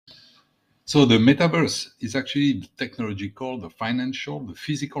So the metaverse is actually the technological, the financial, the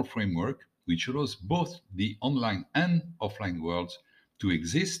physical framework which allows both the online and offline worlds to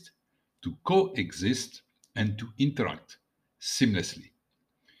exist, to coexist, and to interact seamlessly.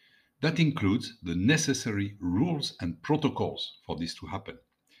 That includes the necessary rules and protocols for this to happen.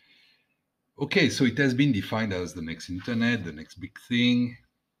 Okay, so it has been defined as the next internet, the next big thing.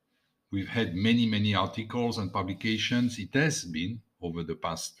 We've had many articles and publications. It has been, over the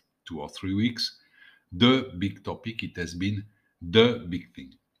past 2 or 3 weeks, the big topic. It has been the big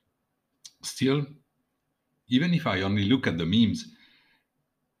thing. Still, even if I only look at the memes,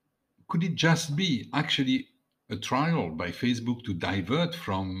 could it just be actually a trial by Facebook to divert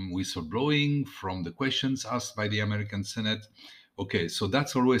from whistleblowing, from the questions asked by the American Senate? Okay, so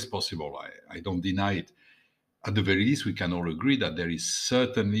that's always possible. I don't deny it. At the very least, we can all agree that there is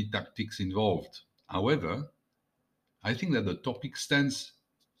certainly tactics involved. However, I think that the topic stands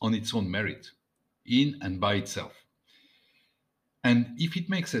on its own merit, in and by itself. And if it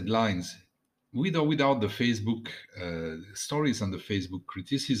makes headlines, with or without the Facebook stories and the Facebook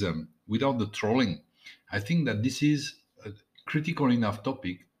criticism, without the trolling, I think that this is a critical enough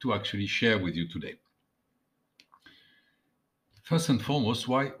topic to actually share with you today. First and foremost,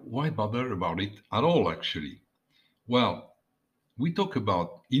 why bother about it at all, actually? Well, we talk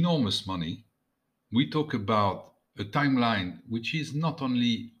about enormous money. We talk about a timeline which is not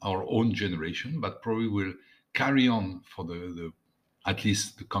only our own generation, but probably will carry on for the at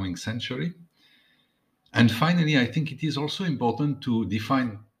least the coming century. And finally, I think it is also important to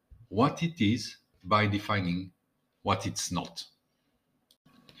define what it is by defining what it's not.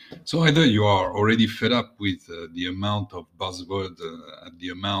 So either you are already fed up with the amount of buzzword, the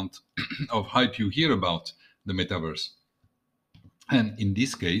amount of hype you hear about the metaverse. And in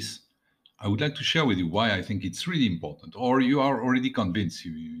this case, I would like to share with you why I think it's really important, or you are already convinced,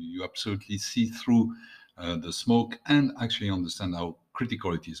 you absolutely see through the smoke and actually understand how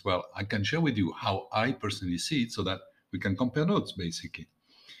critical it is. Well, I can share with you how I personally see it so that we can compare notes, basically.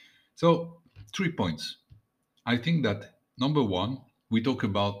 So, 3 points. I think that number one, we talk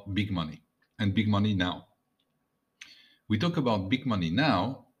about big money and big money now. We talk about big money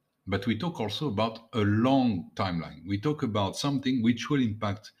now, but we talk also about a long timeline. We talk about something which will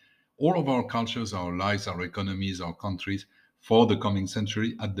impact all of our cultures, our lives, our economies, our countries for the coming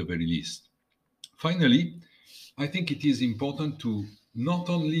century at the very least. Finally, I think it is important to not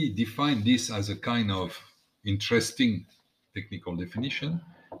only define this as a kind of interesting technical definition,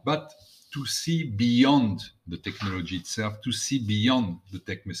 but to see beyond the technology itself, to see beyond the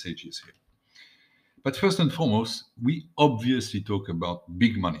tech messages here. But first and foremost, we obviously talk about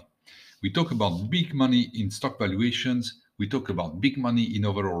big money. We talk about big money in stock valuations. We talk about big money in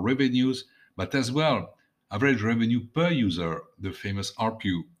overall revenues, but as well, average revenue per user, the famous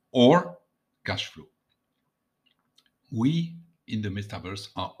ARPU, or cash flow. We in the metaverse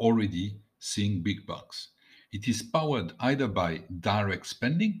are already seeing big bucks. It is powered either by direct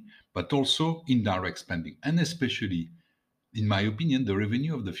spending, but also indirect spending, and especially, in my opinion, the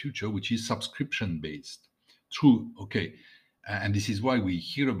revenue of the future, which is subscription based. True, okay, and this is why we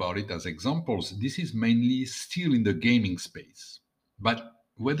hear about it as examples. This is mainly still in the gaming space. But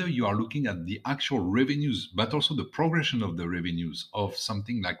whether you are looking at the actual revenues, but also the progression of the revenues of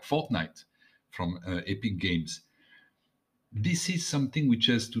something like Fortnite from Epic Games, this is something which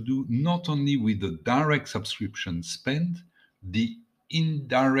has to do not only with the direct subscription spend, the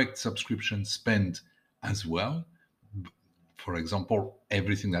indirect subscription spend as well. For example,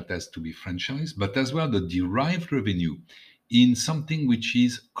 everything that has to be franchised, but as well the derived revenue in something which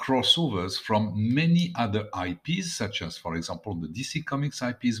is crossovers from many other IPs, such as, for example, the DC Comics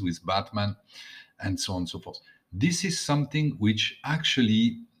IPs with Batman and so on and so forth. This is something which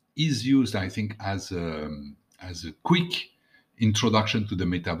actually is used, I think, as a quick introduction to the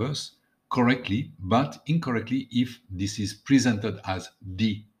metaverse correctly, but incorrectly if this is presented as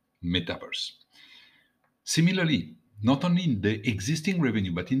the metaverse. Similarly, not only in the existing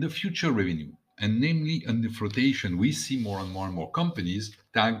revenue, but in the future revenue, and namely in the flotation, we see more and more companies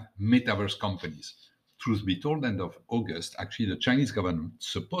tagged metaverse companies. Truth be told, end of August, actually the Chinese government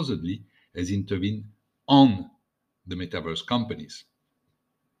supposedly has intervened on the metaverse companies.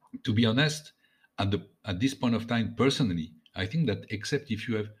 To be honest, at this point of time, personally, I think that except if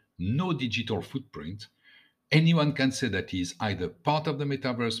you have no digital footprint, anyone can say that he is either part of the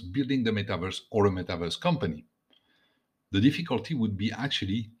metaverse, building the metaverse, or a metaverse company. The difficulty would be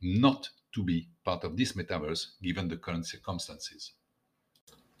actually not to be part of this metaverse given the current circumstances.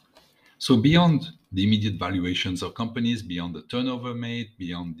 So beyond the immediate valuations of companies, beyond the turnover made,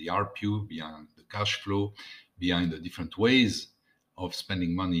 beyond the ARPU, beyond the cash flow, beyond the different ways of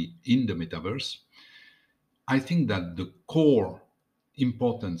spending money in the metaverse, I think that the core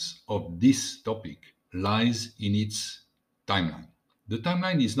importance of this topic lies in its timeline. The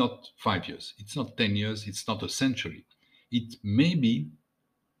timeline is not 5 years, it's not 10 years, it's not a century. It may be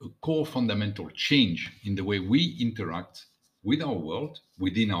a core fundamental change in the way we interact with our world,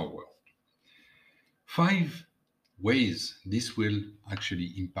 within our world. 5 ways this will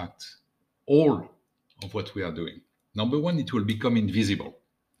actually impact all of what we are doing. Number one, it will become invisible.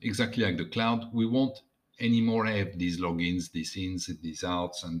 Exactly like the cloud, we won't anymore have these logins, these ins, these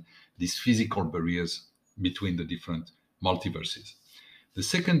outs, and these physical barriers between the different multiverses. The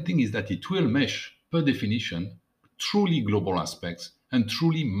second thing is that it will mesh, per definition, truly global aspects and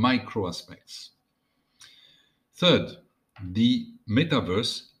truly micro aspects. Third, the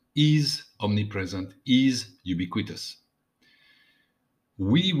metaverse is omnipresent, is ubiquitous.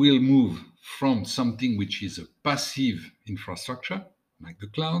 We will move from something which is a passive infrastructure, like the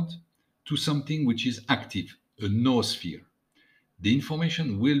cloud, to something which is active, a noosphere. The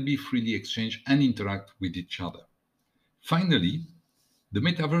information will be freely exchanged and interact with each other. Finally, the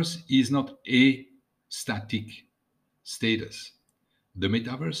metaverse is not a static status. The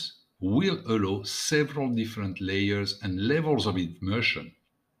metaverse will allow several different layers and levels of immersion.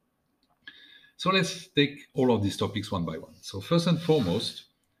 So let's take all of these topics one by one. So first and foremost,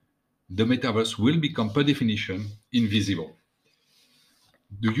 the metaverse will become, per definition, invisible.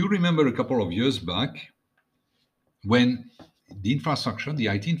 Do you remember a couple of years back when the infrastructure, the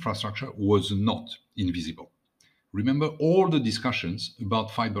IT infrastructure, was not invisible? Remember all the discussions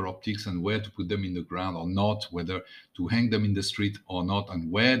about fiber optics and where to put them in the ground or not, whether to hang them in the street or not, and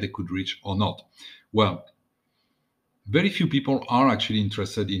where they could reach or not. Well, very few people are actually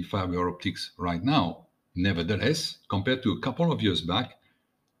interested in fiber optics right now. Nevertheless, compared to a couple of years back,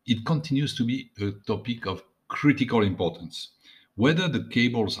 it continues to be a topic of critical importance. Whether the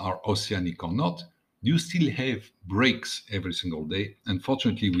cables are oceanic or not, you still have breaks every single day. And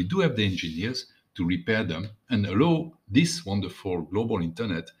fortunately, we do have the engineers to repair them and allow this wonderful global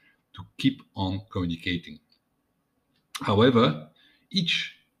internet to keep on communicating. However,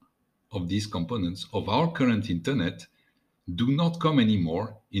 each of these components of our current internet do not come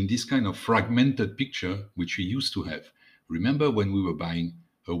anymore in this kind of fragmented picture which we used to have. Remember when we were buying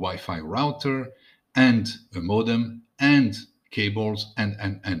a Wi-Fi router and a modem and cables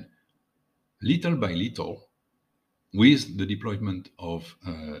and little by little, with the deployment of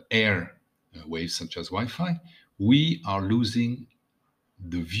air waves such as Wi-Fi, we are losing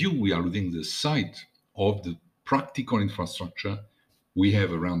the view, we are losing the sight of the practical infrastructure we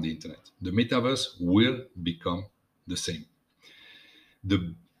have around the internet. The metaverse will become the same.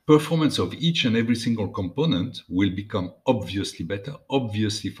 The performance of each and every single component will become obviously better,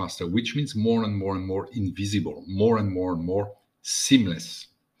 obviously faster, which means more and more and more invisible, more and more seamless.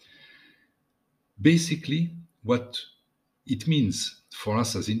 Basically, what it means for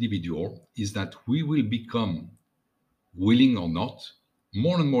us as individuals is that we will become, willing or not,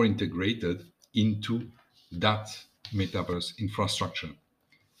 more and more integrated into that metaverse infrastructure.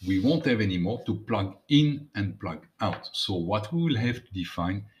 We won't have anymore to plug in and plug out. So what we will have to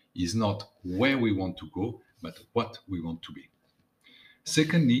define is not where we want to go, but what we want to be.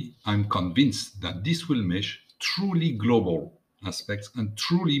 Secondly, I'm convinced that this will mesh truly global aspects and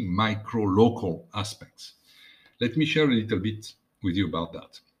truly micro-local aspects. Let me share a little bit with you about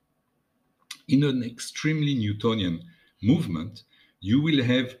that. In an extremely Newtonian movement, you will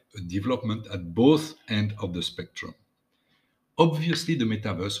have a development at both ends of the spectrum. Obviously, the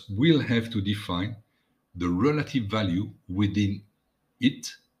metaverse will have to define the relative value within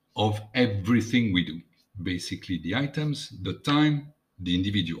it of everything we do. Basically, the items, the time, the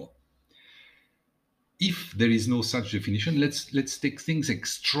individual. If there is no such definition, let's take things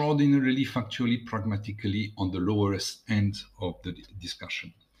extraordinarily, factually, pragmatically on the lowest end of the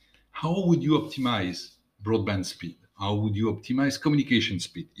discussion. How would you optimize broadband speed? How would you optimize communication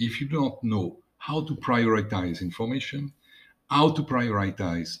speed if you do not know how to prioritize information, how to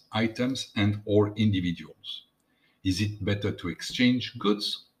prioritize items and or individuals? Is it better to exchange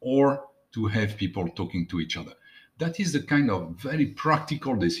goods or to have people talking to each other? That is the kind of very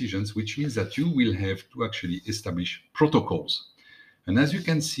practical decisions, which means that you will have to actually establish protocols. And as you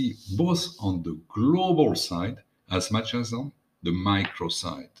can see, both on the global side as much as on the micro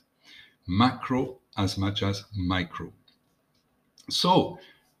side, macro as much as micro. So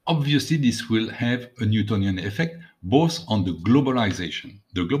obviously this will have a Newtonian effect both on the globalization.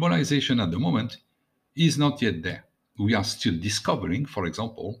 The globalization at the moment is not yet there. We are still discovering, for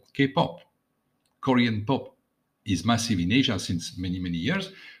example, K-pop. Korean pop is massive in Asia since many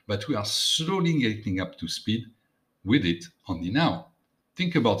years, but we are slowly getting up to speed with it only now.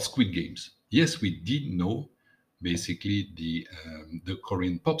 Think about Squid Games. Yes, we did know basically the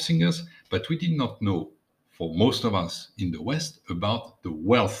Korean pop singers, but we did not know, for most of us in the West, about the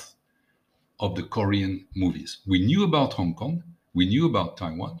wealth of the Korean movies. We knew about Hong Kong, we knew about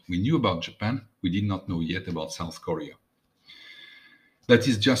Taiwan, we knew about Japan, we did not know yet about South Korea. That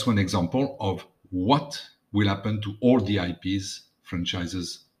is just one example of what will happen to all the IPs,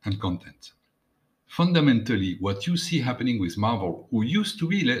 franchises, and content. Fundamentally, what you see happening with Marvel, who used to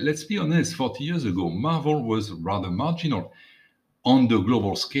be, let's be honest, 40 years ago, Marvel was rather marginal on the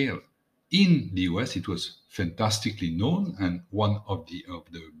global scale. In the US, it was fantastically known and one of the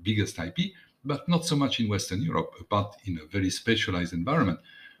biggest IP, but not so much in Western Europe, apart in a very specialized environment.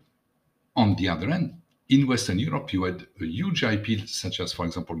 On the other hand, in Western Europe, you had a huge IP, such as, for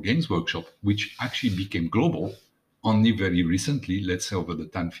example, Games Workshop, which actually became global only very recently, let's say over the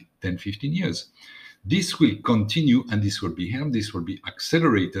 10, 15 years. This will continue and this will be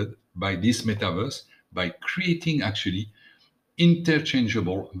accelerated by this metaverse, by creating actually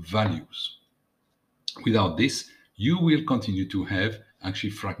interchangeable values. Without this, you will continue to have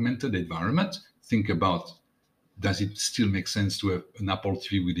actually fragmented environment. Think about, does it still make sense to have an Apple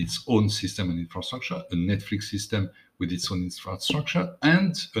TV with its own system and infrastructure, a Netflix system with its own infrastructure,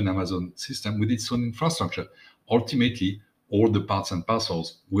 and an Amazon system with its own infrastructure? Ultimately, all the parts and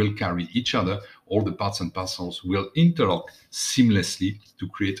parcels will carry each other, all the parts and parcels will interlock seamlessly to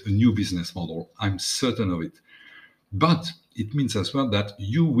create a new business model. I'm certain of it. But it means as well that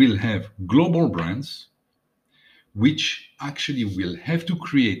you will have global brands which actually will have to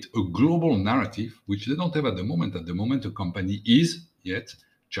create a global narrative, which they don't have at the moment. At the moment, a company is yet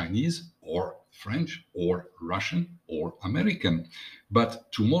Chinese or French or Russian or American.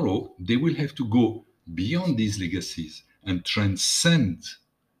 But tomorrow, they will have to go beyond these legacies and transcend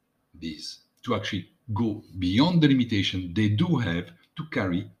these to actually go beyond the limitation they do have to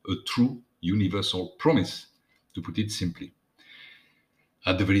carry a true universal promise, to put it simply.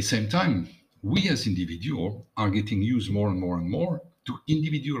 At the very same time, we as individuals are getting used more and more and more to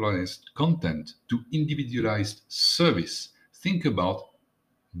individualized content, to individualized service. Think about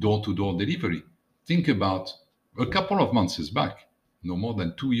door-to-door delivery. Think about a couple of months back, no more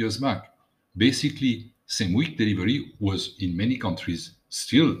than 2 years back. Basically, same week delivery was in many countries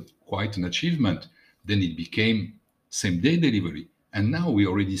still quite an achievement. Then it became same day delivery. And now we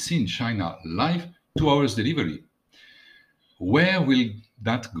already see in China live 2 hours delivery. Where will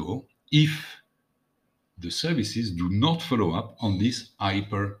that go if the services do not follow up on this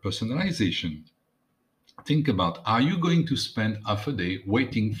hyper personalization? Think about, are you going to spend half a day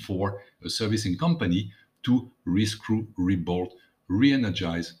waiting for a servicing company to rescrew, rebolt,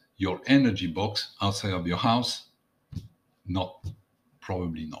 re-energize your energy box outside of your house? Not,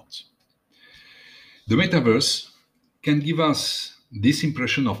 probably not. The metaverse can give us this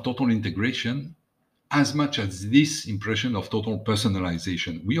impression of total integration as much as this impression of total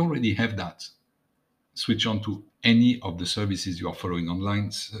personalization. We already have that. Switch on to any of the services you are following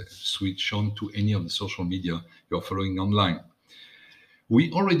online, switch on to any of the social media you are following online.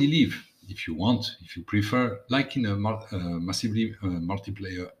 We already live, if you want, if you prefer, like in a massively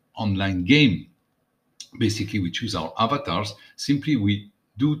multiplayer online game. Basically, we choose our avatars. Simply, we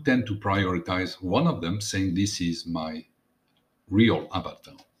do tend to prioritize one of them, saying this is my real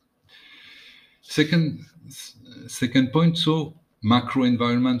avatar. Second point, so macro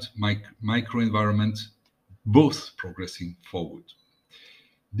environment, micro environment, both progressing forward.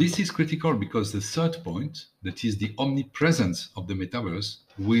 This is critical because the third point, that is the omnipresence of the metaverse,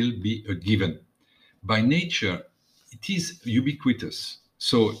 will be a given. By nature, it is ubiquitous.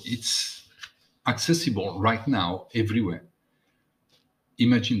 So it's accessible right now everywhere.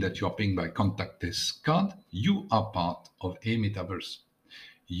 Imagine that you are paying by contactless card. You are part of a metaverse.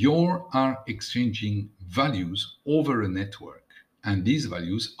 You are exchanging values over a network, and these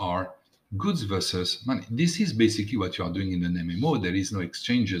values are goods versus money. This is basically what you are doing in an MMO. There is no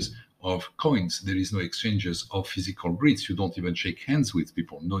exchanges of coins. There is no exchanges of physical grids. You don't even shake hands with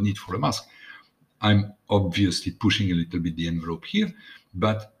people. No need for a mask. I'm obviously pushing a little bit the envelope here,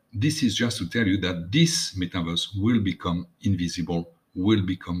 but this is just to tell you that this metaverse will become invisible, will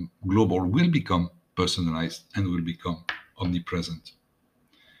become global, will become personalized, and will become omnipresent.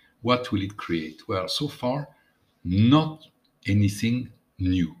 What will it create? Well, so far, not anything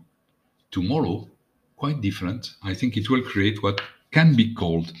new. Tomorrow, quite different. I think it will create what can be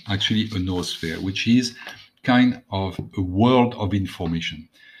called actually a noosphere, which is kind of a world of information.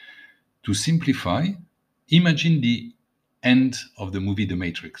 To simplify, imagine the end of the movie The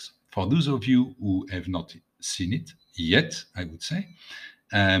Matrix. For those of you who have not seen it yet, I would say,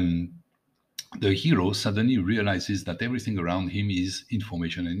 the hero suddenly realizes that everything around him is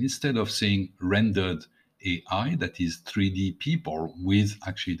information. And instead of saying rendered AI, that is 3D people with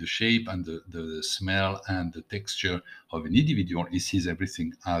actually the shape and the smell and the texture of an individual, he sees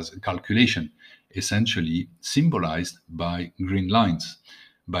everything as a calculation, essentially symbolized by green lines,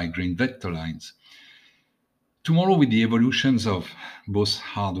 by green vector lines. Tomorrow, with the evolutions of both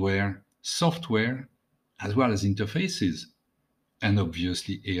hardware, software, as well as interfaces, and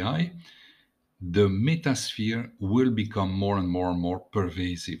obviously AI, the metasphere will become more and more and more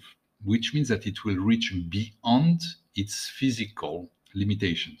pervasive, which means that it will reach beyond its physical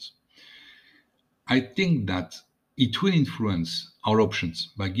limitations. I think that it will influence our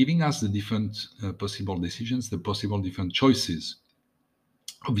options by giving us the different possible decisions, the possible different choices.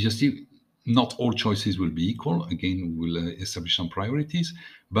 Obviously, not all choices will be equal. Again, we will establish some priorities,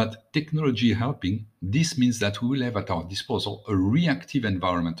 but technology helping, this means that we will have at our disposal a reactive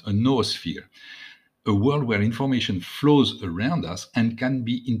environment, a noosphere, a world where information flows around us and can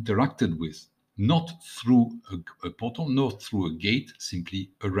be interacted with, not through a portal, not through a gate, simply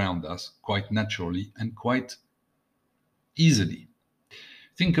around us, quite naturally and quite easily.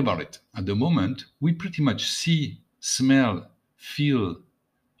 Think about it. At the moment, we pretty much see, smell, feel,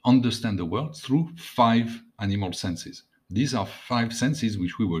 understand the world through 5 animal senses. These are 5 senses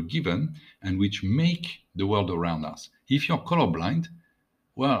which we were given and which make the world around us. If you're colorblind,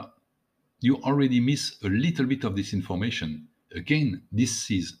 well, you already miss a little bit of this information. Again,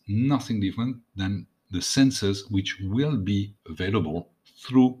 this is nothing different than the senses which will be available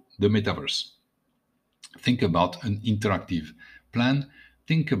through the metaverse. Think about an interactive plan.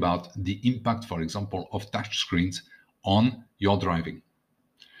 Think about the impact, for example, of touch screens on your driving.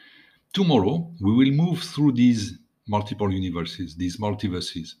 Tomorrow, we will move through these multiple universes, these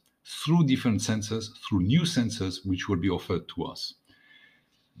multiverses, through different senses, through new senses which will be offered to us.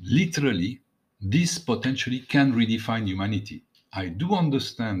 Literally, this potentially can redefine humanity. I do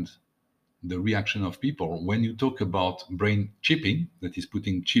understand the reaction of people when you talk about brain chipping, that is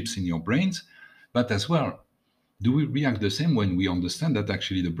putting chips in your brains, but as well, do we react the same when we understand that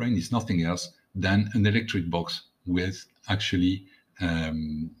actually the brain is nothing else than an electric box with actually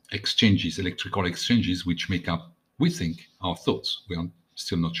exchanges, electrical exchanges, which make up, we think, our thoughts? We are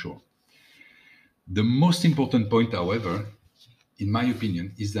still not sure. The most important point, however, in my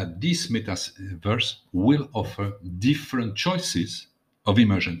opinion, is that this metaverse will offer different choices of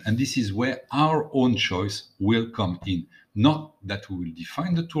immersion. And this is where our own choice will come in. Not that we will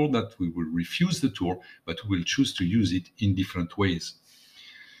define the tool, that we will refuse the tool, but we will choose to use it in different ways.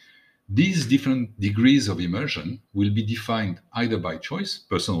 These different degrees of immersion will be defined either by choice,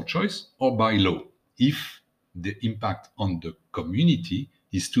 personal choice, or by law, if the impact on the community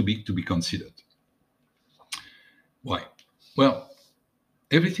is too big to be considered. Why? Well,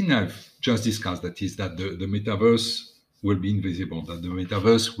 everything I've just discussed, that is that the metaverse will be invisible, that the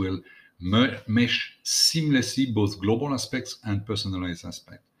metaverse will mesh seamlessly both global aspects and personalized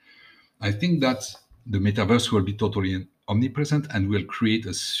aspects. I think that the metaverse will be totally omnipresent and will create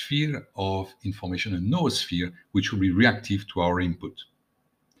a sphere of information, a noosphere, which will be reactive to our input.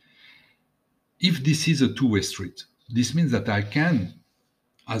 If this is a two-way street, this means that I can,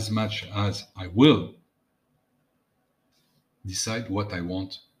 as much as I will, decide what I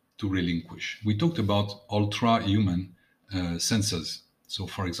want to relinquish. We talked about ultra-human senses. So,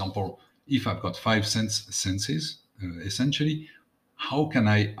 for example, if I've got 5 senses, essentially, how can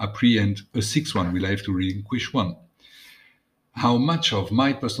I apprehend a sixth one? Will I have to relinquish one? How much of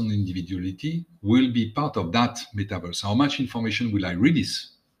my personal individuality will be part of that metaverse? How much information will I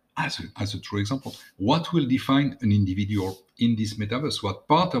release? As a true example, what will define an individual in this metaverse? What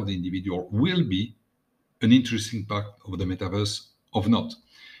part of the individual will be an interesting part of the metaverse or not?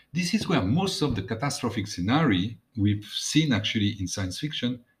 This is where most of the catastrophic scenario we've seen actually in science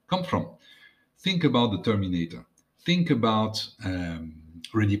fiction come from. Think about the Terminator. Think about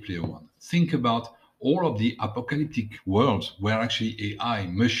Ready Player One. Think about all of the apocalyptic worlds where actually AI,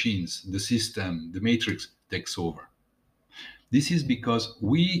 machines, the system, the matrix takes over. This is because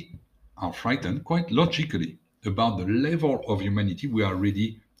we are frightened quite logically about the level of humanity we are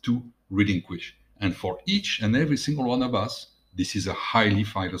ready to relinquish. And for each and every single one of us, this is a highly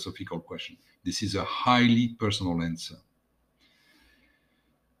philosophical question. This is a highly personal answer.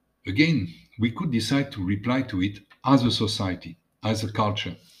 Again, we could decide to reply to it as a society, as a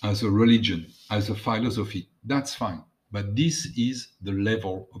culture, as a religion, as a philosophy. That's fine. But this is the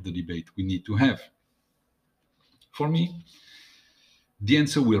level of the debate we need to have. For me, the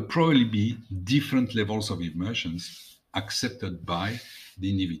answer will probably be different levels of immersions accepted by the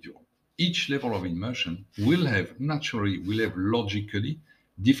individual. Each level of immersion will have logically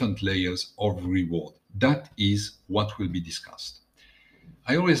different layers of reward. That is what will be discussed.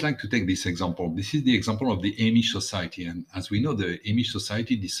 I always like to take this example. This is the example of the Amish society. And as we know, the Amish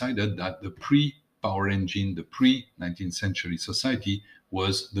society decided that the pre-power engine, the pre-19th century society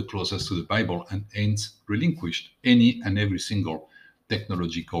was the closest to the Bible, and hence relinquished any and every single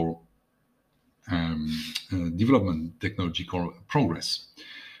technological development, technological progress.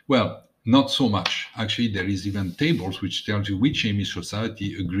 Well, not so much. Actually, there is even tables which tell you which Amish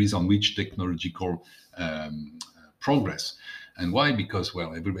society agrees on which technological progress. And why? Because,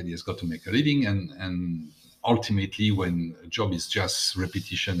 well, everybody has got to make a living, and ultimately, when a job is just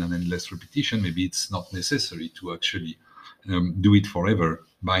repetition and endless repetition, maybe it's not necessary to actually do it forever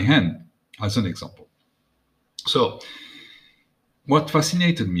by hand, as an example. So, what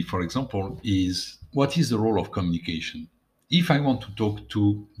fascinated me, for example, is what is the role of communication? If I want to talk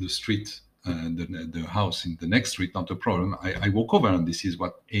to the street, the house in the next street, not a problem. I walk over, and this is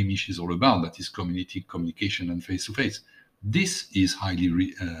what Amish is all about. That is community, communication, and face-to-face. This is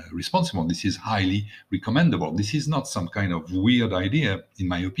highly responsible. This is highly recommendable. This is not some kind of weird idea, in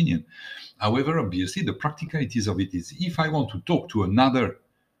my opinion. However, obviously, the practicalities of it is, if I want to talk to another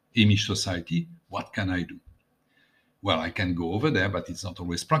Amish society, what can I do? Well, I can go over there, but it's not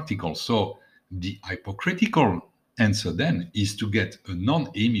always practical. So the hypocritical answer then is to get a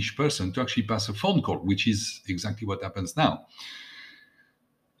non-Amish person to actually pass a phone call, which is exactly what happens now.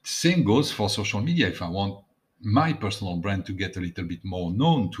 Same goes for social media. If I want my personal brand to get a little bit more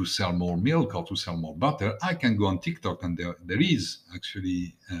known, to sell more milk or to sell more butter, I can go on TikTok, and there is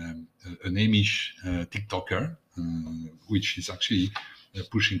actually an Amish TikToker, which is actually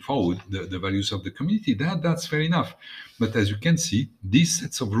pushing forward the values of the community. That's fair enough. But as you can see, these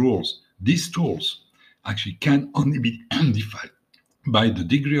sets of rules, these tools, actually can only be defined by the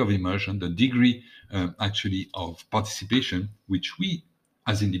degree of immersion, the degree actually of participation, which we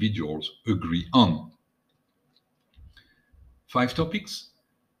as individuals agree on. 5 topics,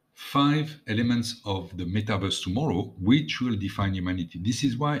 5 elements of the metaverse tomorrow, which will define humanity. This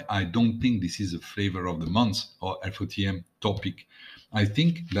is why I don't think this is a flavor of the month or FOTM topic. I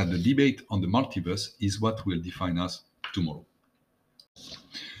think that the debate on the multiverse is what will define us tomorrow.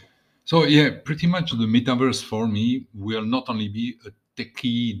 So yeah, pretty much the metaverse for me will not only be a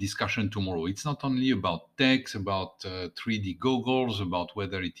techie discussion tomorrow. It's not only about tech, about 3D goggles, about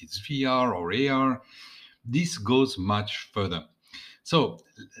whether it is VR or AR. This goes much further. So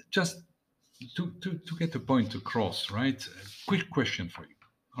just to get a point across, right? A quick question for you.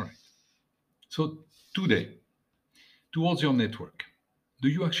 All right. So today, towards your network, do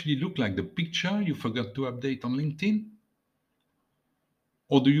you actually look like the picture you forgot to update on LinkedIn?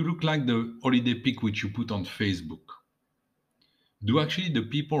 Or do you look like the holiday pic which you put on Facebook? Do actually the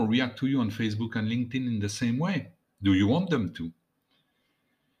people react to you on Facebook and LinkedIn in the same way? Do you want them to?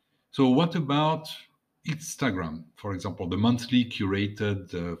 So what about Instagram, for example, the monthly curated,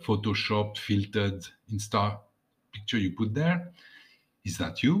 photoshopped, filtered Insta picture you put there? Is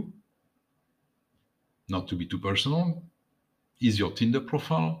that you? Not to be too personal. Is your Tinder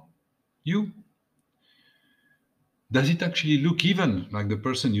profile you? Does it actually look even like the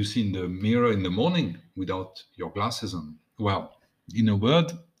person you see in the mirror in the morning without your glasses on? Well, in a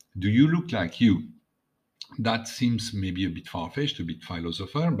word, do you look like you? That seems maybe a bit far-fetched, a bit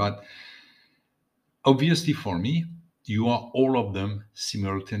philosopher, but obviously for me, you are all of them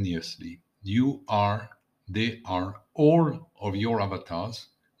simultaneously. They are all of your avatars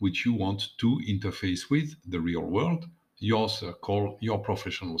which you want to interface with the real world, your circle, your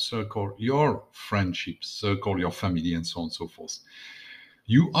professional circle, your friendship circle, your family, and so on and so forth.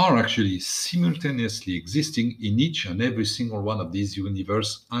 You are actually simultaneously existing in each and every single one of these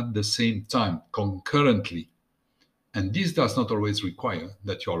universes at the same time, concurrently. And this does not always require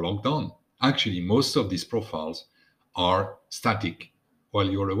that you're logged on. Actually, most of these profiles are static while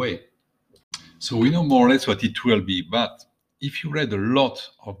you're away. So we know more or less what it will be, but if you read a lot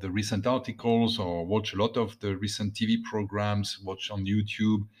of the recent articles or watch a lot of the recent TV programs, watch on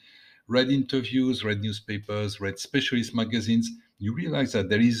YouTube, read interviews, read newspapers, read specialist magazines, you realize that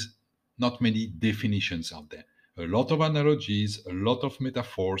there is not many definitions out there. A lot of analogies, a lot of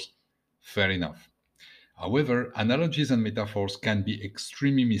metaphors, fair enough. However, analogies and metaphors can be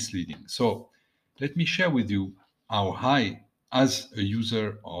extremely misleading. So let me share with you how I, as a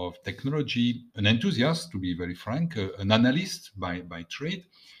user of technology, an enthusiast, to be very frank, an analyst by trade,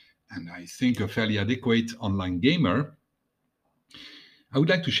 and I think a fairly adequate online gamer, I would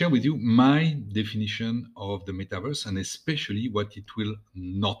like to share with you my definition of the metaverse and especially what it will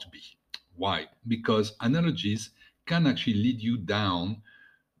not be. Why? Because analogies can actually lead you down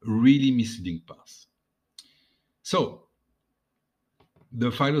really misleading paths. So,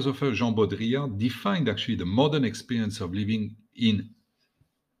 The philosopher Jean Baudrillard defined actually the modern experience of living in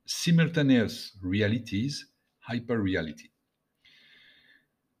simultaneous realities, hyperreality.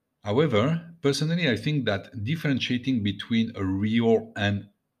 However, personally, I think that differentiating between a real and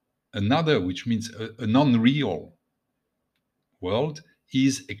another, which means a non-real world,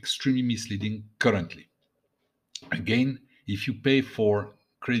 is extremely misleading currently. Again, if you pay for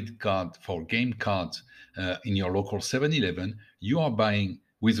credit card, for game cards in your local 7-Eleven, you are buying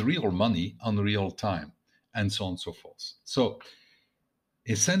with real money on real time, and so on and so forth. So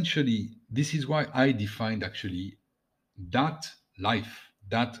essentially, this is why I defined actually that life,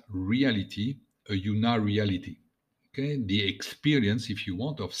 that reality, a una-reality. Okay, the experience, if you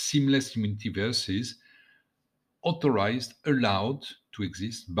want, of seamless multiverses authorized, allowed to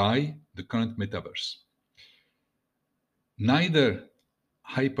exist by the current metaverse. Neither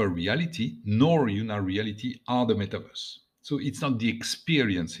hyper-reality nor una-reality are the metaverse. So it's not the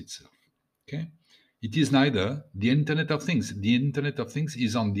experience itself. Okay, it is neither the Internet of Things. The Internet of Things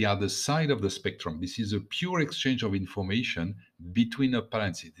is on the other side of the spectrum. This is a pure exchange of information between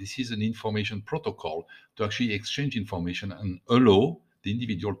appliances. This is an information protocol to actually exchange information and allow the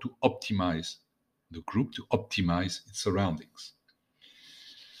individual to optimize the group, to optimize its surroundings.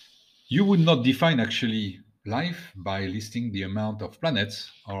 You would not define actually life by listing the amount of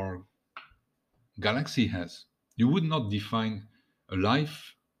planets our galaxy has. You would not define a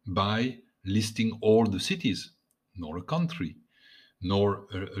life by listing all the cities, nor a country, nor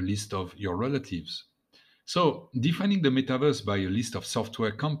a list of your relatives. So defining the metaverse by a list of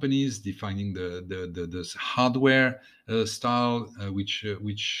software companies, defining the hardware style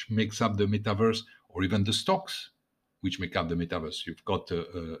which makes up the metaverse, or even the stocks which make up the metaverse. You've got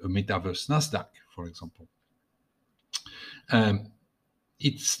a metaverse Nasdaq, for example.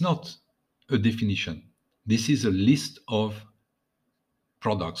 It's not a definition. This is a list of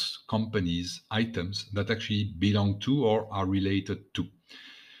products, companies, items that actually belong to or are related to.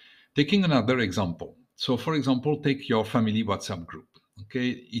 Taking another example. So, for example, take your family WhatsApp group. Okay,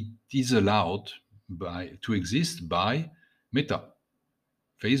 it is allowed to exist by Meta,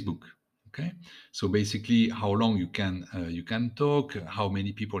 Facebook. Okay, so basically, how long you can talk, how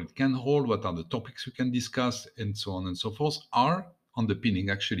many people it can hold, what are the topics you can discuss, and so on and so forth, are underpinning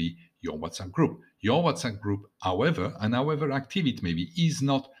actually your WhatsApp group. Your WhatsApp group, however active it may be, is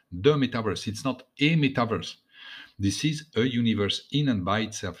not the metaverse. It's not a metaverse. This is a universe in and by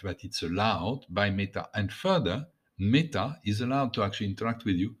itself, but it's allowed by Meta. And further, Meta is allowed to actually interact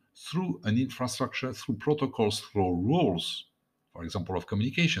with you through an infrastructure, through protocols, through rules, for example, of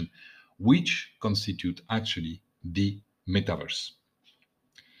communication, which constitute actually the metaverse.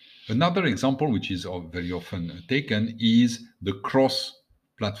 Another example, which is very often taken, is the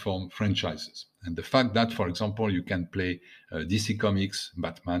cross-platform franchises, and the fact that, for example, you can play DC Comics,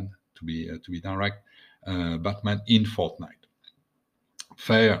 Batman, to be direct, Batman in Fortnite.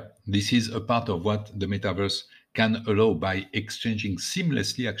 Fair. This is a part of what the metaverse can allow by exchanging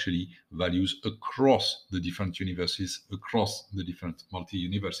seamlessly actually values across the different universes, across the different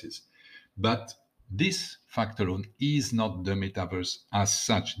multi-universes. But this fact alone is not the metaverse as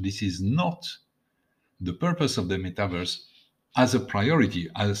such. This is not the purpose of the metaverse as a priority,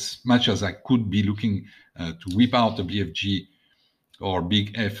 as much as I could be looking to whip out a BFG or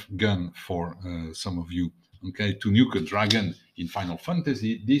big F gun for some of you, okay, to nuke a dragon in Final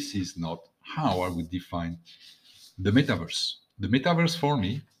Fantasy. This is not how I would define the metaverse. The metaverse for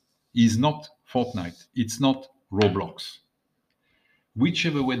me is not Fortnite. It's not Roblox.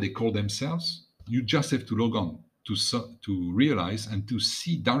 Whichever way they call themselves, you just have to log on to realize and to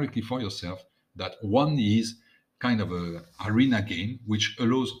see directly for yourself that one is kind of a arena game which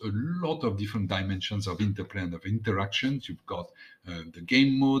allows a lot of different dimensions of interplay and of interactions. You've got the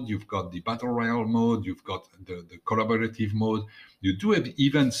game mode, you've got the battle royale mode, you've got the collaborative mode. You do have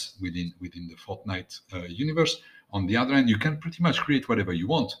events within the Fortnite universe. On the other hand, you can pretty much create whatever you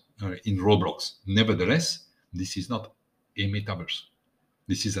want in Roblox. Nevertheless, this is not a metaverse.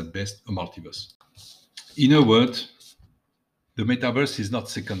 This is at best a multiverse. In a word, the metaverse is not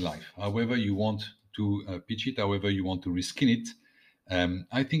Second Life. However you want to pitch it, however you want to reskin it,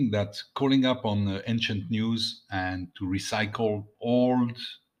 I think that calling up on ancient news and to recycle old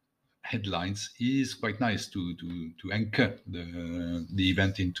headlines is quite nice to anchor the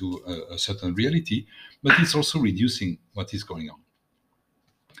event into a certain reality, but it's also reducing what is going on.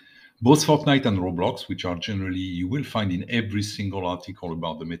 Both Fortnite and Roblox, which are generally you will find in every single article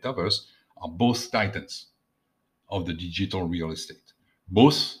about the metaverse, are both titans of the digital real estate.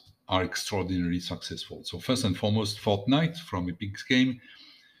 Both are extraordinarily successful. So first and foremost, Fortnite from Epic Games,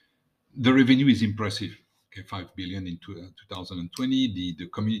 the revenue is impressive. Okay, 5 billion in 2020. The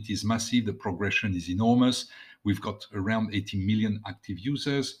community is massive. The progression is enormous. We've got around 80 million active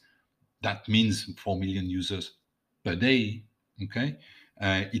users. That means 4 million users per day. Okay.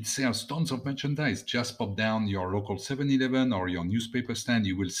 It sells tons of merchandise. Just pop down your local 7-Eleven or your newspaper stand.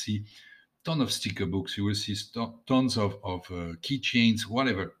 You will see ton of sticker books. You will see tons of keychains,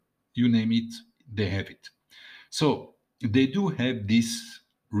 whatever. You name it, they have it. So they do have this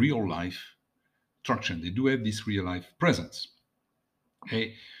real life traction. They do have this real life presence.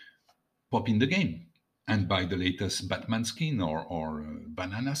 Okay, pop in the game and buy the latest Batman skin or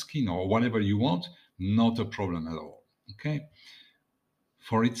banana skin or whatever you want. Not a problem at all. Okay.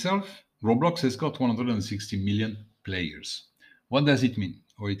 For itself, Roblox has got 160 million players. What does it mean?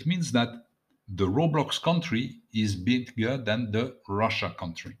 Well, it means that the Roblox country is bigger than the Russia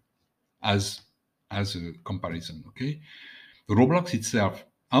country, as a comparison. Okay, Roblox itself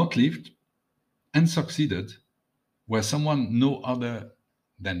outlived and succeeded where someone no other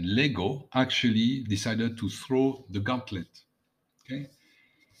than Lego actually decided to throw the gauntlet. Okay,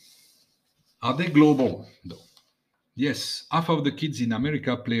 are they global though? Yes, half of the kids in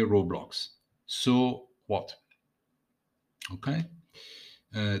America play Roblox. So what? Okay.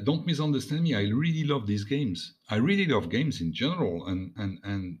 Don't misunderstand me. I really love these games. I really love games in general,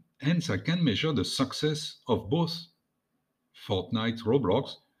 and hence I can measure the success of both Fortnite,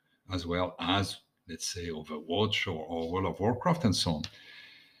 Roblox, as well as, let's say, Overwatch or World of Warcraft and so on.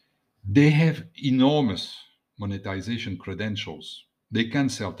 They have enormous monetization credentials. They can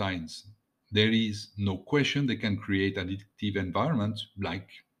sell times. There is no question they can create addictive environments like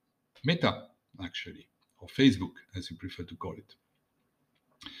Meta, actually, or Facebook, as you prefer to call it.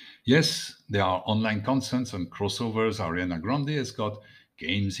 Yes, there are online constants and crossovers. Ariana Grande has got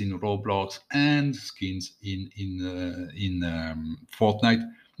games in Roblox and skins in Fortnite.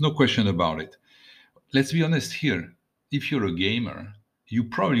 No question about it. Let's be honest here. If you're a gamer, you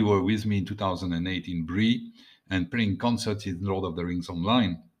probably were with me in 2008 in Brie and playing concerts in Lord of the Rings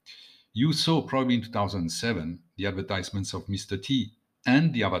Online. You saw probably in 2007 the advertisements of Mr. T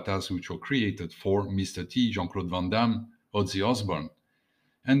and the avatars which were created for Mr. T, Jean-Claude Van Damme, Ozzy Osbourne.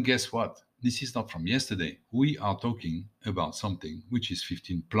 And guess what? This is not from yesterday. We are talking about something which is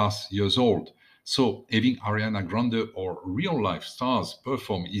 15 plus years old. So having Ariana Grande or real life stars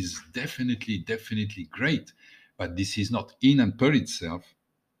perform is definitely great. But this is not in and per itself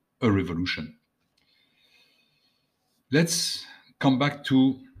a revolution. Let's come back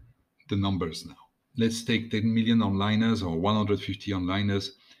to the numbers now. Let's take 10 million onliners or 150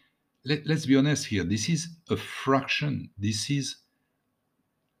 onliners. Let's be honest here. This is a fraction. This is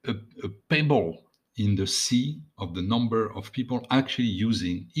a pebble in the sea of the number of people actually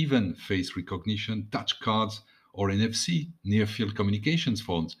using even face recognition, touch cards, or NFC, near field communications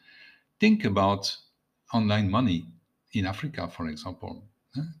phones. Think about online money in Africa, for example.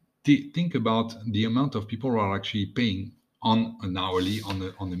 Think about the amount of people who are actually paying on an hourly, on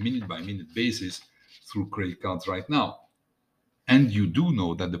a minute by minute basis through credit cards right now. And you do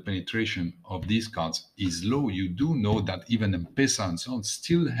know that the penetration of these cards is low. You do know that even M-Pesa and so on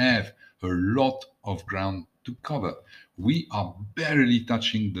still have a lot of ground to cover. We are barely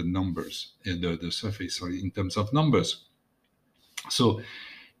touching the numbers, the surface, sorry, in terms of numbers. So,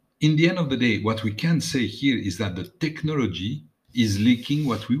 in the end of the day, what we can say here is that the technology is leaking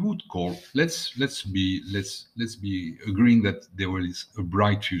what we would call, let's be agreeing that there is a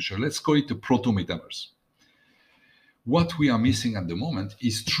bright future. Let's call it a proto-metaverse. What we are missing at the moment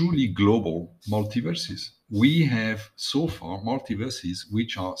is truly global multiverses. We have so far multiverses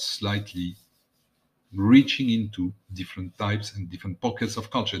which are slightly reaching into different types and different pockets of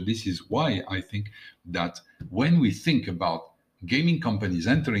culture. This is why I think that when we think about gaming companies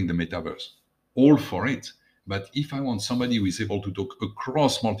entering the metaverse, all for it. But if I want somebody who is able to talk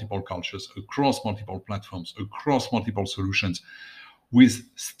across multiple cultures, across multiple platforms, across multiple solutions, with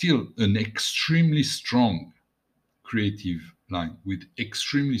still an extremely strong creative line, with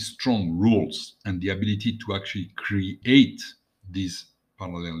extremely strong rules and the ability to actually create these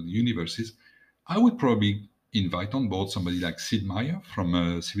parallel universes, I would probably invite on board somebody like Sid Meier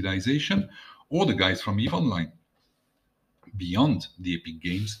from Civilization or the guys from EVE Online. Beyond the Epic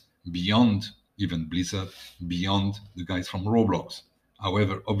Games, beyond even Blizzard, beyond the guys from Roblox.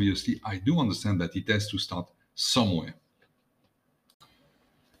 However, obviously, I do understand that it has to start somewhere.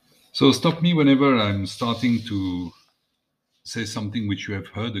 So stop me whenever I'm starting to say something which you have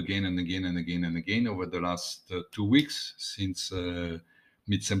heard again and again and again and again over the last 2 weeks since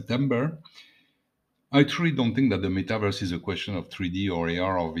mid-September. I truly don't think that the metaverse is a question of 3D or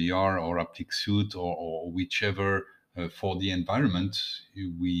AR or VR or haptic suit or whichever 4D environment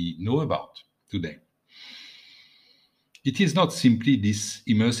we know about today. It is not simply these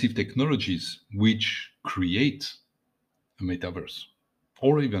immersive technologies which create a metaverse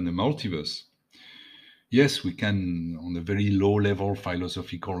or even a multiverse. Yes, we can, on a very low level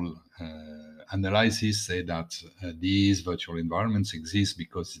philosophical analysis, say that these virtual environments exist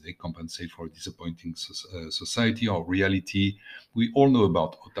because they compensate for a disappointing society or reality. We all know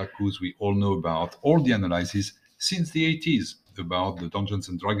about otakus, we all know about all the analysis since the 80s about the Dungeons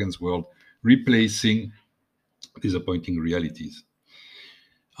and Dragons world replacing disappointing realities.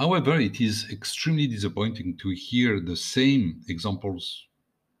 However, it is extremely disappointing to hear the same examples,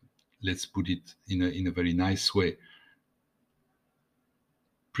 let's put it in a very nice way,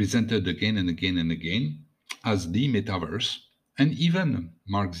 presented again and again and again as the metaverse. And even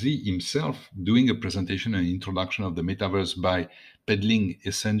Mark Z himself doing a presentation and introduction of the metaverse by peddling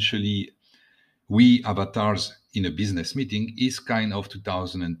essentially we avatars in a business meeting is kind of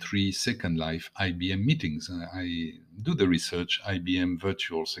 2003 Second Life IBM meetings. I do the research, IBM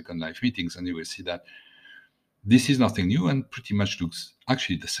virtual Second Life meetings, and you will see that this is nothing new and pretty much looks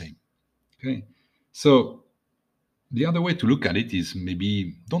actually the same. Okay, so the other way to look at it is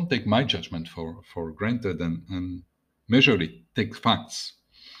maybe don't take my judgment for granted and measure it, take facts.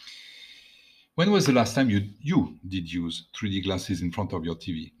 When was the last time you did use 3D glasses in front of your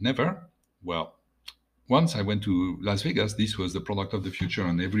TV? Never? Well, once I went to Las Vegas, this was the product of the future,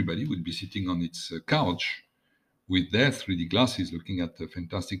 and everybody would be sitting on its couch with their 3D glasses looking at the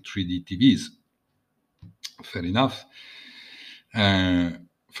fantastic 3D TVs. Fair enough.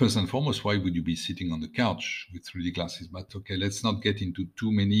 First and foremost, why would you be sitting on the couch with 3D glasses? But okay, let's not get into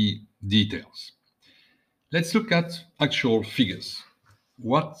too many details. Let's look at actual figures.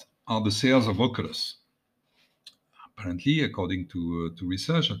 What are the sales of Oculus? Apparently, according to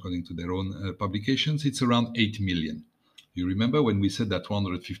research, according to their own publications, it's around 8 million. You remember when we said that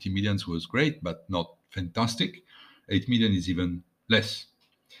 150 millions was great, but not fantastic? 8 million is even less.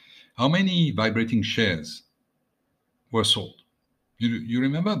 How many vibrating chairs were sold? You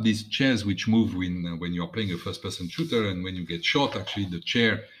remember these chairs which move when you're playing a first-person shooter, and when you get shot, actually the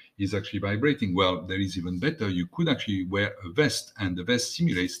chair is actually vibrating. Well, there is even better. You could actually wear a vest, and the vest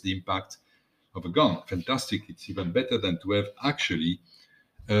simulates the impact of a gun. Fantastic. It's even better than to have actually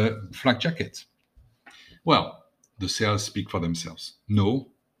a flak jacket. Well, the sales speak for themselves. No,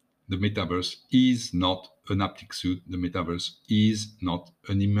 the metaverse is not an haptic suit. The metaverse is not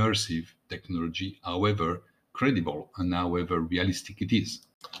an immersive technology, however credible and however realistic it is.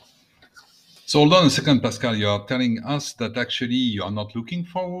 So hold on a second, Pascal. You are telling us that actually you are not looking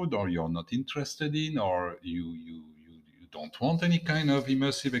forward, or you're not interested in, or you don't want any kind of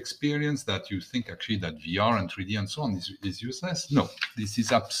immersive experience, that you think actually that VR and 3D and so on is useless? No, this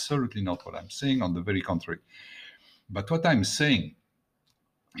is absolutely not what I'm saying. On the very contrary. But what I'm saying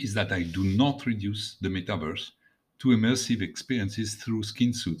is that I do not reduce the metaverse to immersive experiences through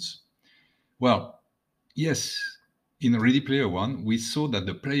skin suits. Well, yes, in Ready Player One, we saw that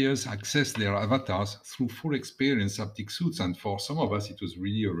the players access their avatars through full experience haptic suits. And for some of us, it was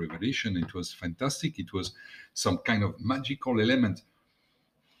really a revelation. It was fantastic. It was some kind of magical element.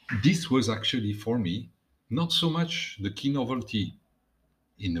 This was actually, for me, not so much the key novelty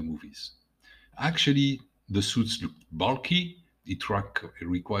in the movies. Actually, the suits look bulky. It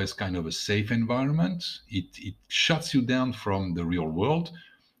requires kind of a safe environment. It shuts you down from the real world.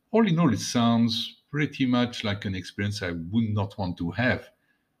 All in all, it sounds pretty much like an experience I would not want to have.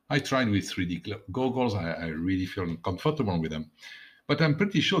 I tried with 3D goggles. I really feel comfortable with them. But I'm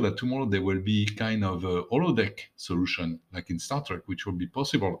pretty sure that tomorrow there will be kind of a holodeck solution, like in Star Trek, which will be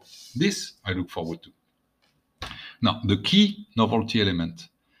possible. This I look forward to. Now, the key novelty element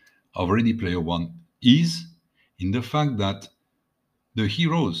of Ready Player One is in the fact that the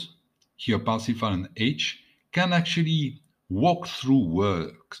heroes, here Parsifal and H, can actually walk through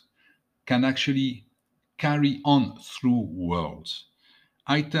worlds, can actually carry on through worlds.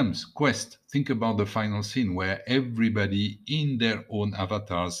 Items, quest, think about the final scene where everybody in their own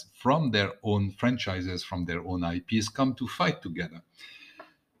avatars, from their own franchises, from their own IPs, come to fight together.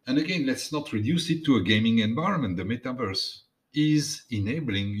 And again, let's not reduce it to a gaming environment. The metaverse is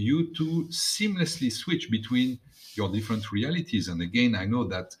enabling you to seamlessly switch between your different realities. And again, I know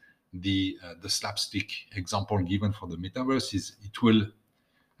that the slapstick example given for the metaverse is it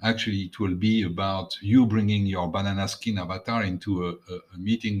will be about you bringing your banana skin avatar into a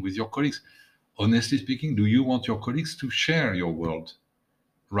meeting with your colleagues. Honestly speaking, do you want your colleagues to share your world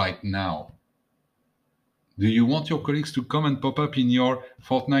right now? Do you want your colleagues to come and pop up in your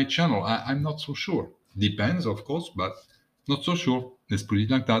Fortnite channel? I'm not so sure. Depends, of course, but not so sure. Let's put it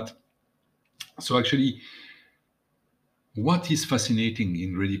like that. So actually, what is fascinating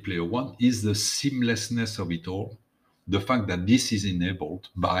in Ready Player One is the seamlessness of it all, the fact that this is enabled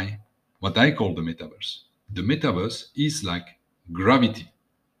by what I call the metaverse. The metaverse is like gravity.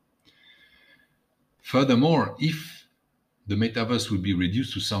 Furthermore, if the metaverse would be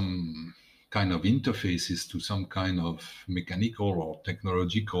reduced to some kind of interfaces, to some kind of mechanical or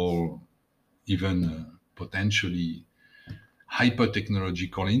technological, even potentially hyper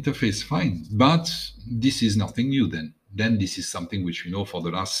technological interface, fine. But this is nothing new then. Then this is something which we know for the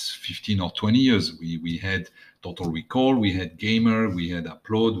last 15 or 20 years. We had Total Recall, we had Gamer, we had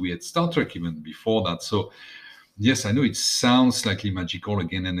Upload, we had Star Trek even before that. So yes, I know it sounds slightly magical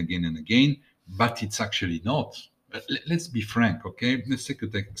again and again and again, but it's actually not. Let's be frank, okay? Let's take a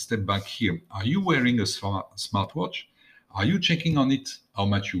step back here. Are you wearing a smartwatch? Are you checking on it how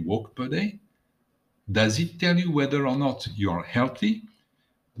much you walk per day? Does it tell you whether or not you are healthy?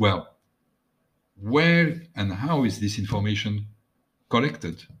 Well, where and how is this information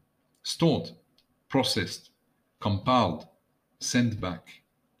collected, stored, processed, compiled, sent back?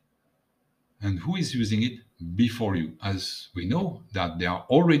 And who is using it before you? As we know that they are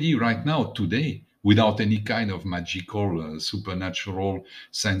already right now, today, without any kind of magical, supernatural,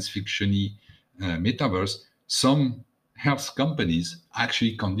 science fiction-y metaverse, some health companies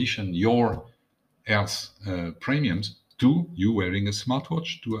actually condition your health premiums to you wearing a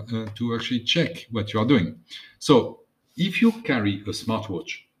smartwatch to actually check what you are doing. So if you carry a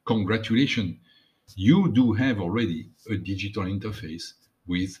smartwatch, congratulations, you do have already a digital interface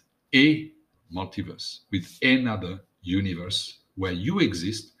with a multiverse, with another universe where you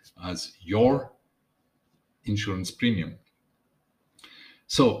exist as your insurance premium.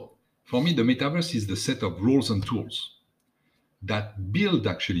 So for me, the metaverse is the set of rules and tools that build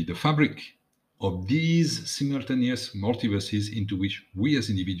actually the fabric of these simultaneous multiverses into which we as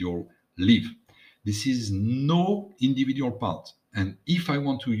individuals live. This is no individual part. And if I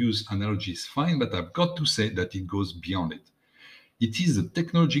want to use analogies, fine, but I've got to say that it goes beyond it. It is a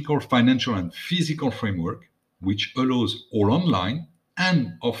technological, financial, and physical framework which allows all online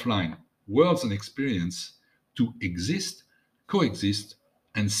and offline worlds and experience to exist, coexist,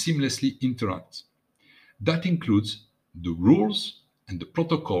 and seamlessly interact. That includes the rules and the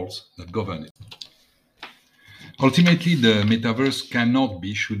protocols that govern it. Ultimately, the metaverse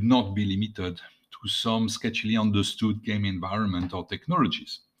should not be limited to some sketchily understood game environment or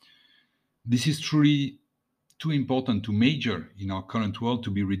technologies. This is truly too important to major in our current world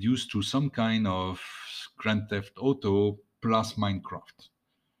to be reduced to some kind of Grand Theft Auto plus Minecraft,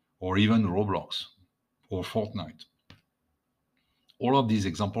 or even Roblox or Fortnite. All of these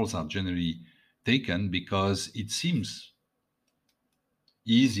examples are generally taken because it seems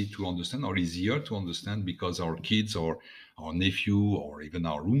easy to understand or easier to understand because our kids or our nephew or even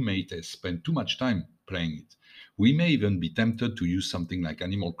our roommate has spent too much time playing it. We may even be tempted to use something like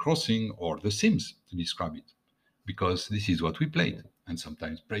Animal Crossing or The Sims to describe it, because this is what we played and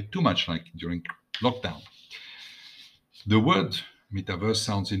sometimes played too much, like during lockdown. The word metaverse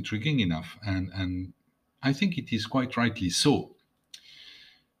sounds intriguing enough, and I think it is quite rightly so,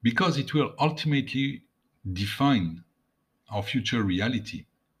 because it will ultimately define our future reality.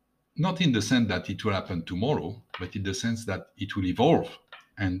 Not in the sense that it will happen tomorrow, but in the sense that it will evolve.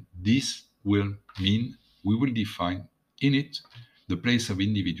 And this will mean we will define in it the place of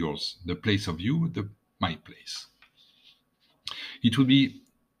individuals, the place of you, my place. It would be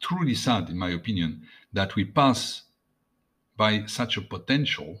truly sad, in my opinion, that we pass by such a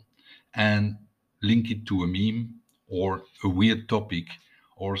potential and link it to a meme or a weird topic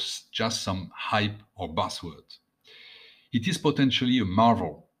or just some hype or buzzword. It is potentially a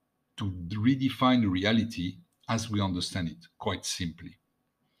marvel to redefine reality as we understand it, quite simply.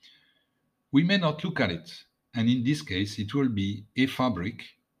 We may not look at it, and in this case, it will be a fabric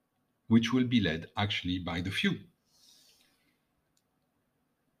which will be led actually by the few.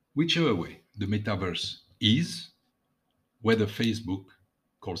 Whichever way the metaverse is, whether Facebook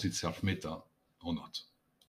calls itself Meta or not.